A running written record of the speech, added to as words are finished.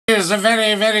is a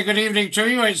very, very good evening to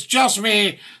you. It's just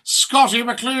me, Scottie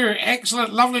McClue.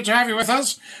 Excellent, lovely to have you with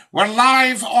us. We're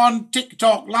live on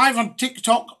TikTok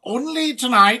only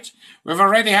tonight. We've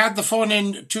already had the phone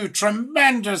in to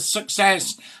tremendous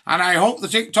success, and I hope the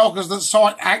TikTokers that saw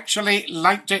it actually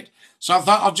liked it. So I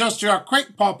thought I'll just do a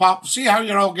quick pop-up, see how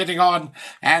you're all getting on,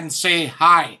 and say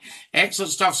hi.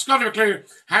 Excellent stuff. Scottie McClue,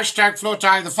 hashtag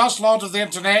FlowTie, the first lord of the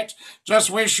internet. Just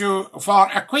wish you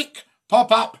for a quick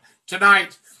pop-up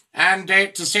tonight, and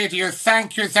to say to you,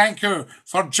 thank you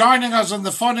for joining us on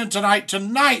the phone-in tonight.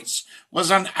 Tonight's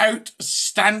was an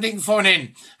outstanding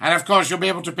phone-in, and of course you'll be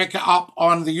able to pick it up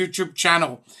on the YouTube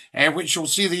channel, which you'll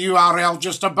see the URL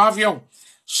just above you.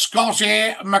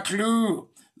 Scottie McClue,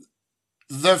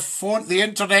 the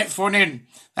internet phone-in.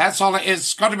 That's all it is.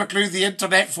 Scottie McClue, the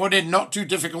internet phone-in. Not too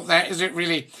difficult there, is it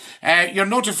really? You're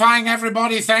notifying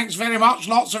everybody. Thanks very much.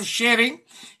 Lots of sharing.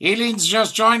 Aileen's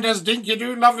just joined us. Dinky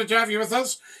Doo, lovely to have you with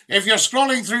us. If you're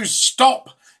scrolling through, stop,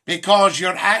 because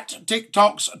you're at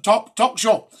TikTok's Top Talk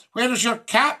Show. Where is your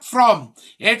cap from?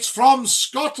 It's from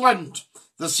Scotland,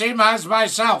 the same as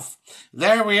myself.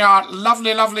 There we are.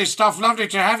 Lovely, lovely stuff. Lovely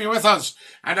to have you with us.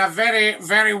 And a very,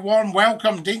 very warm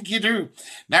welcome, Dinky Doo.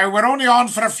 Now, we're only on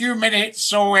for a few minutes,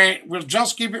 so we'll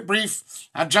just keep it brief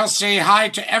and just say hi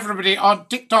to everybody on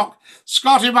TikTok.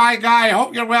 Scottie, my guy,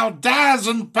 hope you're well. Daz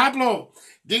and Pablo,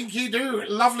 Dinky Doo,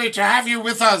 lovely to have you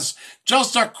with us.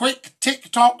 Just a quick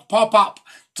TikTok pop-up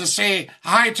to say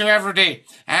hi to everybody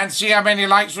and see how many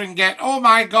likes we can get. Oh,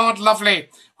 my God, lovely.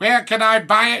 Where can I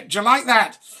buy it? Do you like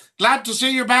that? Glad to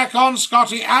see you back on,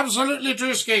 Scottie. Absolutely,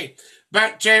 Drewski.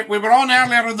 But we were on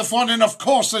earlier on the phone-in, of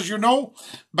course, as you know,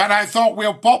 but I thought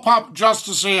we'll pop up just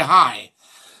to say hi.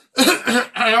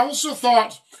 I also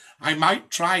thought I might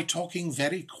try talking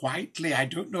very quietly. I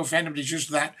don't know if anybody's used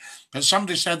to that, but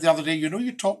somebody said the other day, you know,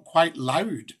 you talk quite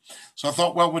loud. So I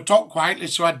thought, well, we'll talk quietly,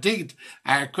 so I did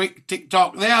a quick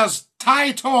TikTok. There's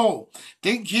Taito.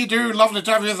 Dinky Doo, lovely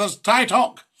to have you with us.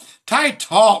 Taito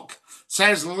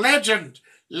says legend.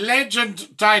 Legend,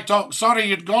 Taito. Sorry,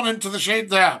 you'd gone into the shade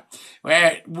there.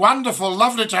 Wonderful,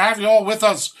 lovely to have you all with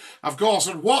us, of course.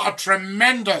 And what a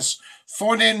tremendous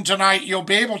phone-in tonight. You'll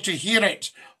be able to hear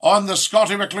it on the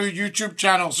Scottie McClue YouTube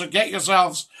channel. So get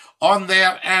yourselves on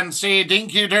there and say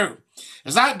Dinky Doo.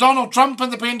 Is that Donald Trump in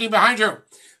the painting behind you?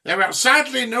 There we are.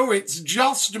 Sadly, no, it's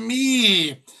just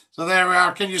me. So there we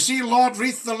are. Can you see Lord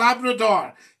Reith the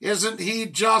Labrador? Isn't he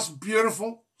just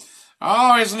beautiful?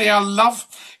 Oh, isn't he a love?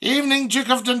 Evening,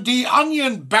 Duke of Dundee,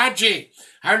 Onion Badgie.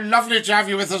 How lovely to have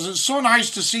you with us. It's so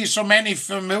nice to see so many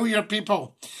familiar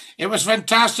people. It was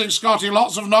fantastic, Scottie.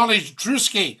 Lots of knowledge.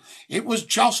 Drewski, it was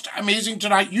just amazing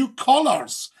tonight. You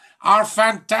callers are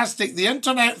fantastic. The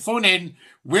internet phone-in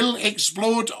will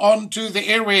explode onto the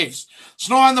airwaves.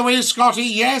 Snow on the way, Scottie.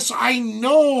 Yes, I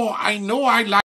know I like